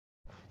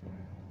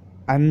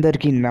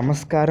అందరికీ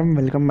నమస్కారం.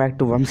 Welcome back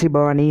to Vamsi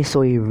Bhavani. So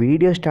ఈ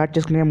వీడియో స్టార్ట్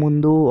చేసుకునే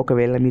ముందు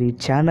ఒకవేళ మీరు ఈ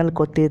ఛానల్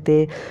కొత్త అయితే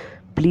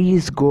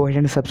please go head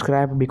and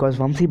subscribe because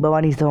Vamsi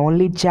Bhavani is the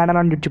only channel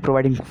on YouTube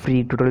providing free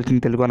tutorials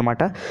in Telugu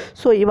అనమాట.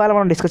 సో ఇవాళ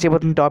మనం డిస్కస్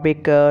చేయబోతున్న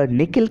topic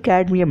nickel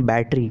cadmium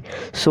battery.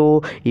 So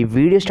ఈ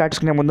వీడియో స్టార్ట్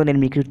చేసుకునే ముందు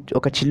నేను మీకు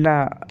ఒక చిన్న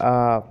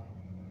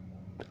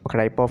ఒక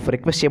టైప్ ఆఫ్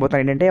రిక్వెస్ట్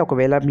చేయబోతున్నాను. ఏంటంటే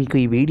ఒకవేళ మీకు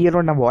ఈ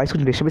వీడియోలో నా వాయిస్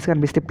కొంచెం డిస్టర్బెన్స్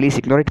కనిపిస్తే please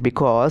ignore it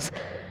because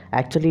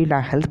actually నా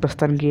హెల్త్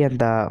ప్రస్తుతానికి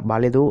అంత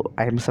బాగాలేదు.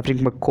 ఐఎమ్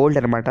సఫరింగ్ మై కోల్డ్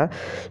అనమాట.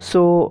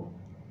 సో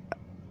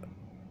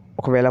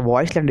ఒకవేళ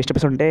వాయిస్లో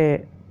డిస్టర్బెన్స్ ఉంటే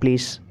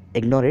please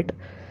ignore it.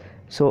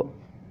 So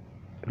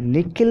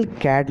nickel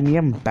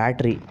cadmium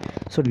battery.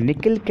 So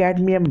nickel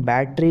cadmium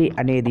battery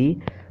అనేది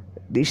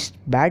this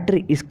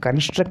battery is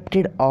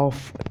constructed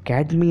of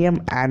cadmium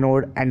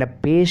anode and a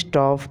paste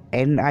of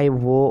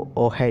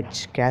NiOH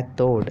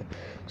cathode.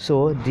 So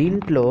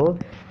దీంట్లో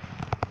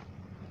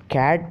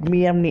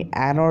క్యాడ్మియంని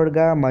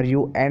యానోడ్గా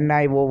మరియు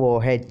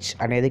NiOH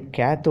అనేది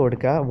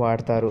క్యాథోడ్గా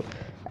వాడతారు.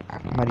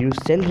 మరియు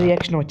సెల్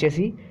రియాక్షన్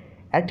వచ్చేసి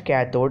at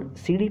cathode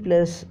CD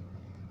plus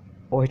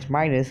OH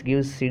minus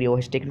gives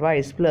CdOH taken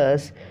twice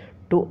plus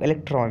 2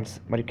 electrons.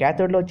 మరియు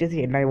క్యాథోడ్లో వచ్చేసి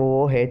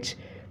NiOH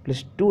plus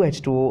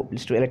 2H2O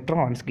plus 2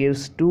 electrons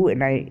gives 2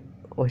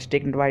 NiOH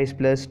taken twice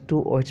plus 2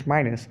 OH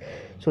minus.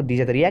 So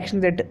these are the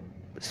reactions at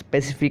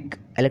specific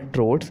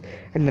electrodes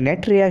and the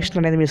net reaction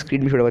అనేది మీరు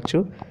screen మీద చూడవచ్చు.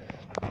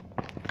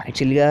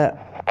 యాక్చువల్గా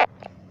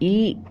ఈ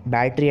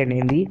battery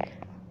అనేది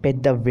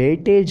పెద్ద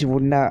వెయిటేజ్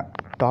ఉన్న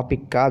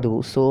టాపిక్ కాదు.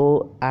 So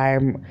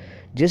I'm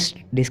just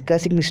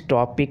discussing this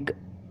topic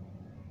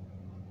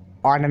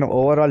on an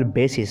overall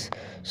basis.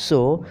 So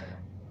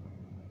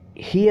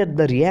here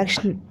the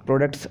reaction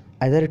products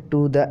either to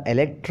the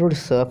electrode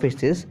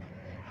surfaces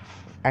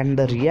and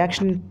the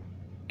reaction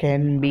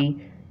can be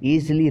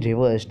easily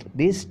reversed.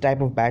 This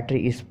type of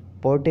battery is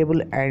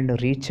portable and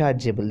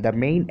rechargeable. The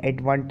main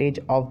advantage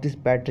of this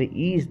battery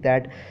is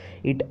that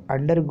it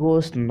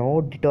undergoes no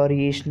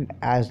deterioration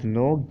as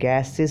no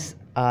gases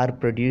are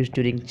produced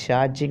during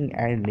charging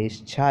and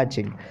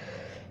discharging.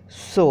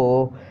 So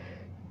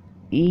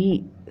ఈ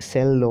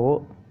సెల్లో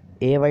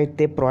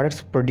ఏవైతే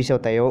products produce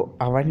అవుతాయో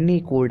అవన్నీ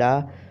కూడా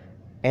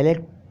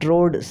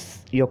electrodes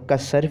యొక్క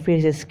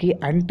సర్ఫేసెస్కి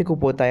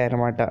అంటుకుపోతాయి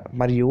అన్నమాట.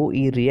 మరియు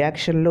ఈ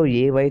రియాక్షన్లో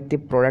ఏవైతే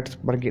ప్రోడక్ట్స్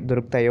మనకి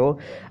దొరుకుతాయో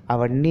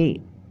అవన్నీ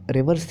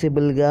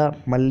రివర్సిబుల్గా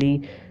మళ్ళీ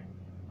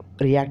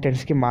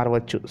రియాక్టెంట్స్కి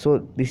మారవచ్చు. So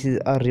this is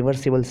a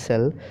reversible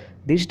cell.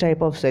 This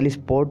type of cell is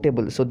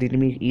portable. So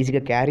దీన్ని మీకు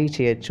ఈజీగా క్యారీ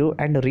చేయొచ్చు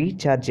and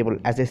rechargeable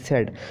as a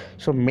said.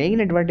 So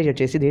main advantage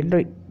వచ్చేసి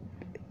దీంట్లో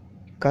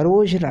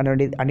కరోజన్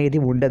అనేది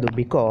ఉండదు.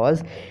 బికాజ్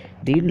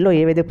దీంట్లో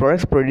ఏవైతే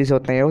ప్రొడక్ట్స్ ప్రొడ్యూస్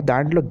అవుతున్నాయో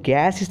దాంట్లో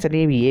గ్యాసెస్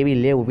అనేవి ఏవి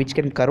లేవు which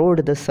can crore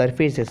the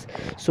surfaces.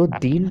 So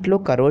దీంట్లో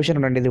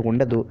కరోజన్ అనేది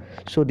ఉండదు.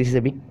 So this is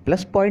a big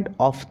plus point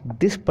of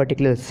this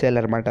particular cell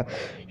అనమాట.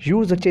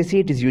 యూజ్ వచ్చేసి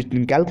it is used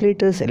in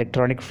calculators,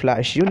 electronic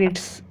flash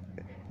units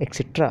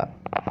etcetera.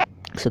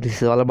 So this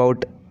is all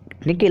about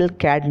nickel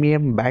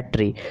cadmium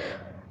battery.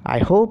 I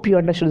hope you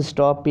understand this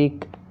topic.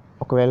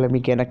 ఒకవేళ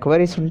మీకు ఏమైనా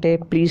queries ఉంటే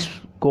please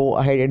go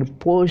ahead and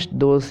post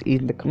those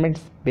in the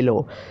comments below.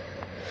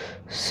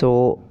 So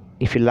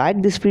if you like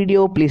this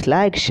video, please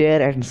like, share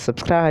and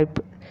subscribe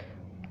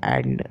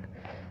and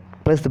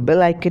press the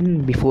bell icon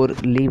before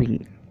leaving.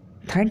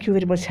 Thank you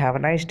very much. Have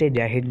a nice day.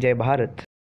 Jai Hind, Jai Bharat.